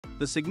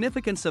The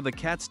significance of a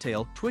cat's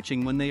tail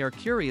twitching when they are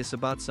curious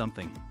about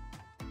something.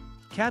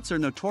 Cats are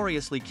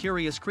notoriously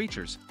curious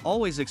creatures,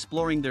 always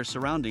exploring their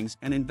surroundings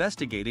and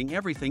investigating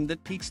everything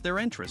that piques their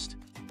interest.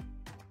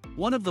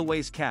 One of the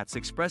ways cats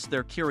express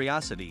their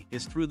curiosity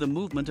is through the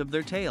movement of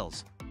their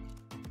tails.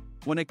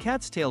 When a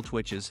cat's tail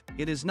twitches,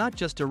 it is not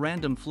just a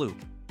random fluke,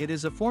 it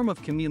is a form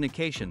of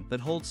communication that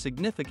holds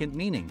significant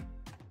meaning.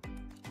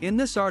 In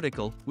this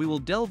article, we will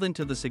delve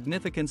into the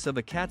significance of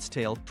a cat's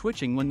tail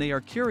twitching when they are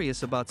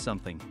curious about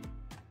something.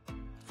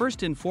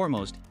 First and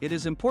foremost, it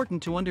is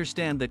important to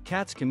understand that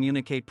cats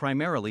communicate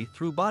primarily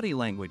through body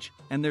language,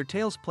 and their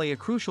tails play a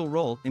crucial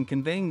role in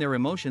conveying their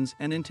emotions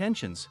and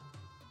intentions.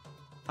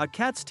 A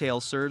cat's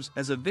tail serves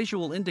as a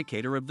visual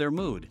indicator of their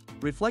mood,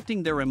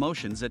 reflecting their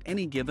emotions at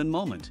any given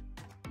moment.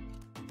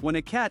 When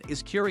a cat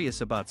is curious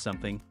about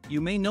something,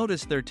 you may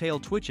notice their tail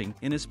twitching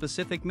in a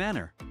specific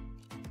manner.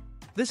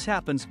 This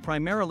happens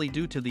primarily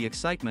due to the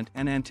excitement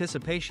and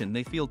anticipation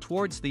they feel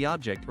towards the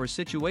object or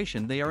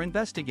situation they are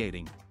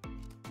investigating.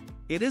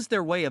 It is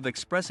their way of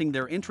expressing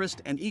their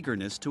interest and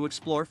eagerness to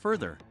explore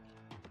further.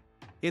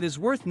 It is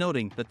worth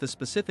noting that the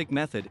specific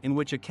method in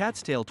which a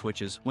cat's tail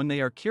twitches when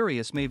they are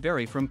curious may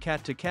vary from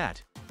cat to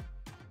cat.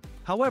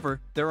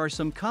 However, there are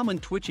some common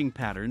twitching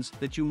patterns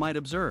that you might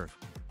observe.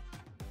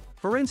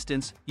 For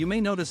instance, you may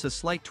notice a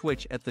slight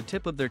twitch at the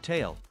tip of their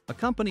tail,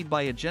 accompanied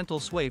by a gentle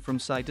sway from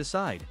side to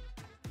side.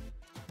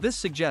 This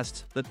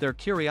suggests that their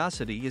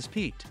curiosity is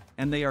piqued,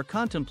 and they are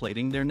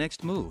contemplating their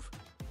next move.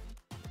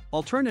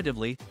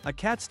 Alternatively, a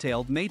cat's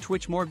tail may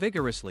twitch more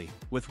vigorously,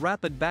 with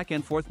rapid back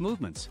and forth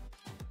movements.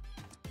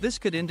 This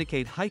could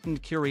indicate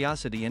heightened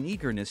curiosity and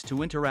eagerness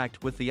to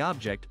interact with the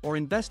object or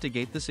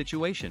investigate the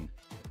situation.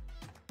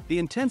 The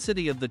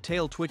intensity of the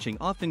tail twitching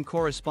often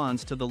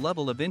corresponds to the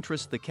level of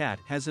interest the cat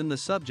has in the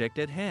subject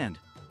at hand.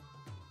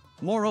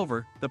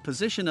 Moreover, the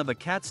position of a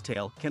cat's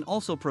tail can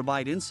also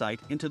provide insight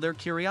into their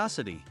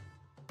curiosity.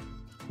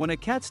 When a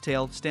cat's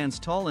tail stands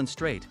tall and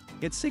straight,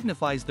 it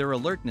signifies their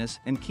alertness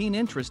and keen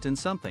interest in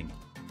something.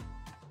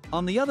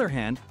 On the other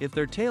hand, if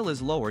their tail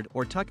is lowered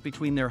or tucked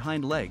between their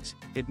hind legs,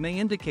 it may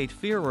indicate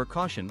fear or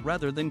caution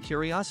rather than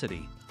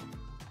curiosity.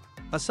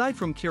 Aside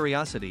from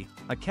curiosity,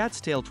 a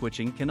cat's tail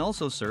twitching can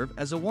also serve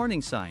as a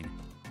warning sign.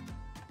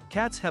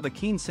 Cats have a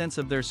keen sense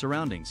of their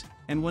surroundings,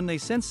 and when they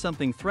sense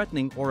something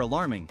threatening or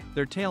alarming,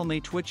 their tail may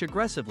twitch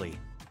aggressively.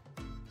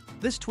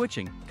 This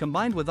twitching,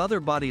 combined with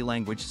other body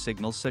language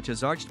signals such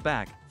as arched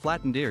back,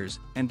 flattened ears,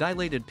 and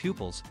dilated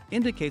pupils,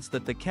 indicates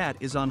that the cat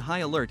is on high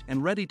alert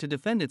and ready to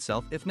defend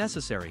itself if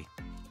necessary.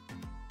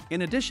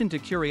 In addition to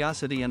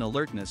curiosity and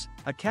alertness,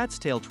 a cat's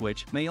tail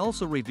twitch may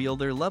also reveal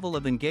their level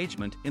of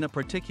engagement in a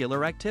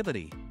particular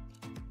activity.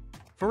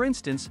 For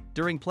instance,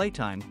 during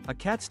playtime, a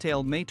cat's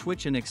tail may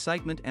twitch in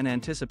excitement and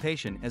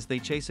anticipation as they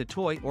chase a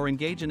toy or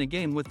engage in a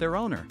game with their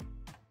owner.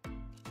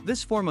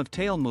 This form of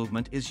tail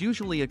movement is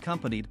usually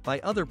accompanied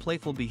by other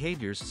playful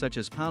behaviors such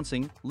as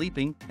pouncing,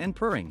 leaping, and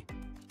purring.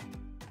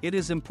 It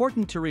is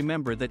important to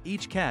remember that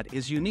each cat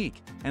is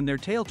unique, and their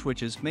tail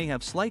twitches may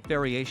have slight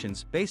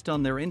variations based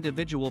on their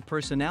individual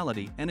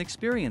personality and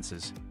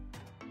experiences.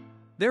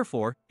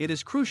 Therefore, it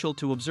is crucial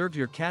to observe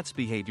your cat's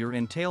behavior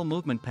and tail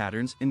movement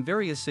patterns in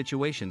various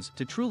situations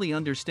to truly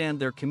understand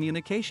their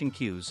communication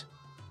cues.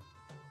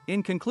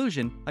 In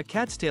conclusion, a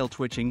cat's tail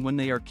twitching when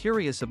they are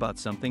curious about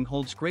something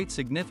holds great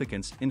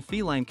significance in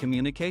feline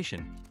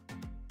communication.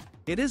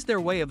 It is their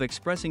way of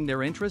expressing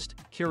their interest,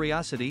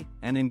 curiosity,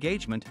 and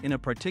engagement in a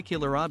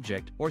particular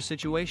object or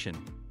situation.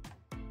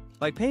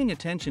 By paying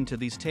attention to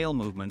these tail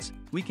movements,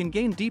 we can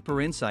gain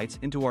deeper insights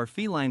into our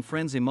feline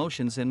friends'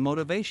 emotions and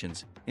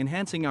motivations,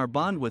 enhancing our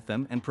bond with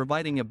them and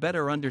providing a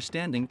better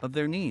understanding of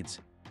their needs.